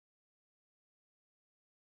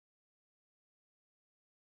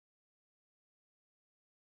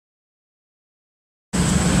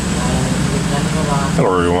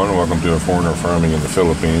Hello everyone, welcome to A Foreigner Farming in the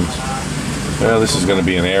Philippines. Well, this is going to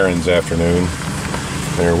be an errands afternoon.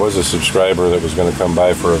 There was a subscriber that was going to come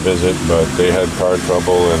by for a visit, but they had car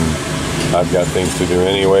trouble and I've got things to do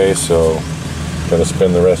anyway, so I'm going to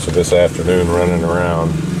spend the rest of this afternoon running around.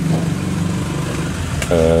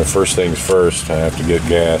 First things first, I have to get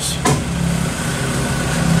gas.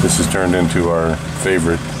 This has turned into our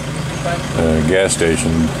favorite gas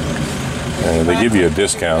station. They give you a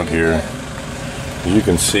discount here. You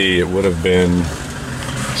can see it would have been,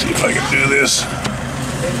 see if I can do this.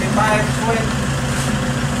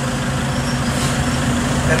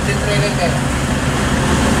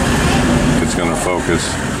 It's going to focus.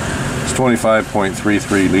 It's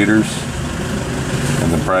 25.33 liters.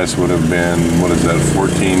 And the price would have been, what is that,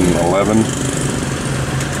 $14.11?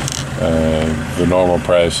 The normal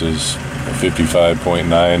price is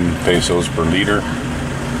 55.9 pesos per liter.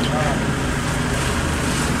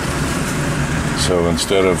 So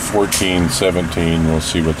instead of $14.17, we'll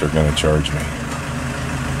see what they're going to charge me.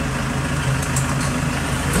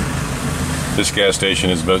 This gas station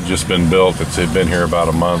has just been built. It's been here about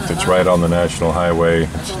a month. It's right on the national highway.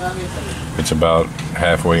 It's about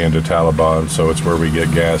halfway into Taliban, so it's where we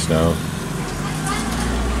get gas now.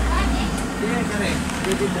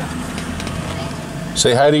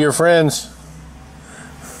 Say hi to your friends.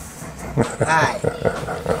 Hi.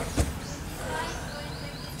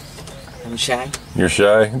 I'm shy. You're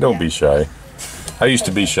shy? Don't be shy. I used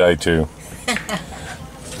to be shy too.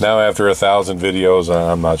 Now after 1,000 videos,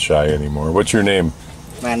 I'm not shy anymore. What's your name?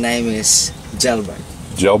 My name is Gelbert.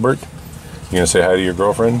 Gelbert? You gonna say hi to your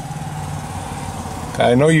girlfriend?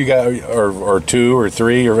 I know you got, or two or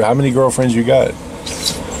three, or how many girlfriends you got?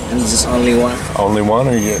 And just only one. Only one,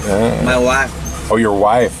 or you? My wife. Oh, your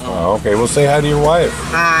wife. Oh, okay, well say hi to your wife.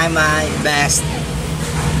 Hi, my best.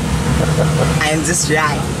 I'm just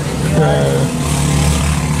shy. Hands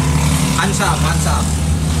up.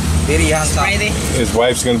 Very hands up. His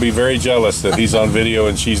wife's going to be very jealous that he's on video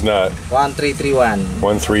and she's not. 1331.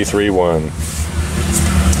 1331.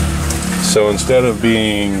 So instead of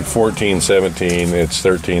being $14.17, it's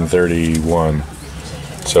 $13.31.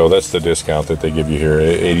 So that's the discount that they give you here,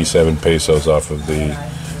 87 pesos off of the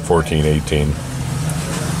 $14.18.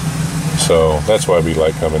 So that's why we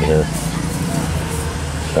like coming here.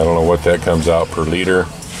 I don't know what that comes out per liter,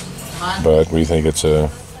 but we think it's a,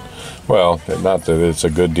 well, not that it's a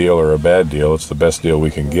good deal or a bad deal. It's the best deal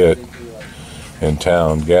we can get in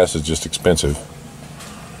town. Gas is just expensive.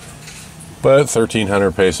 But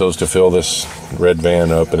 1,300 pesos to fill this red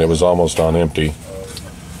van up, and it was almost on empty.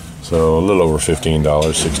 So a little over $15,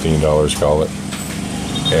 $16, call it.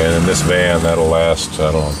 And in this van, that'll last,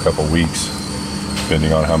 I don't know, a couple weeks,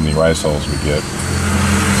 depending on how many rice hulls we get.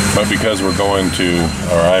 But because we're going to,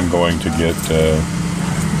 or I'm going to get...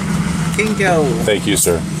 Thank you,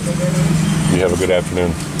 sir. You have a good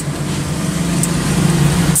afternoon.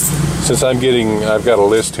 Since I've got a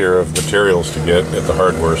list here of materials to get at the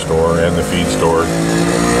hardware store and the feed store.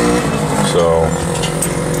 So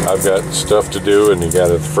I've got stuff to do, and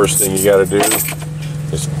the first thing you got to do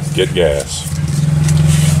is get gas.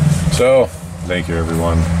 So, thank you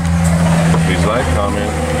everyone. Please like,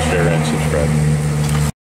 comment, share, and subscribe.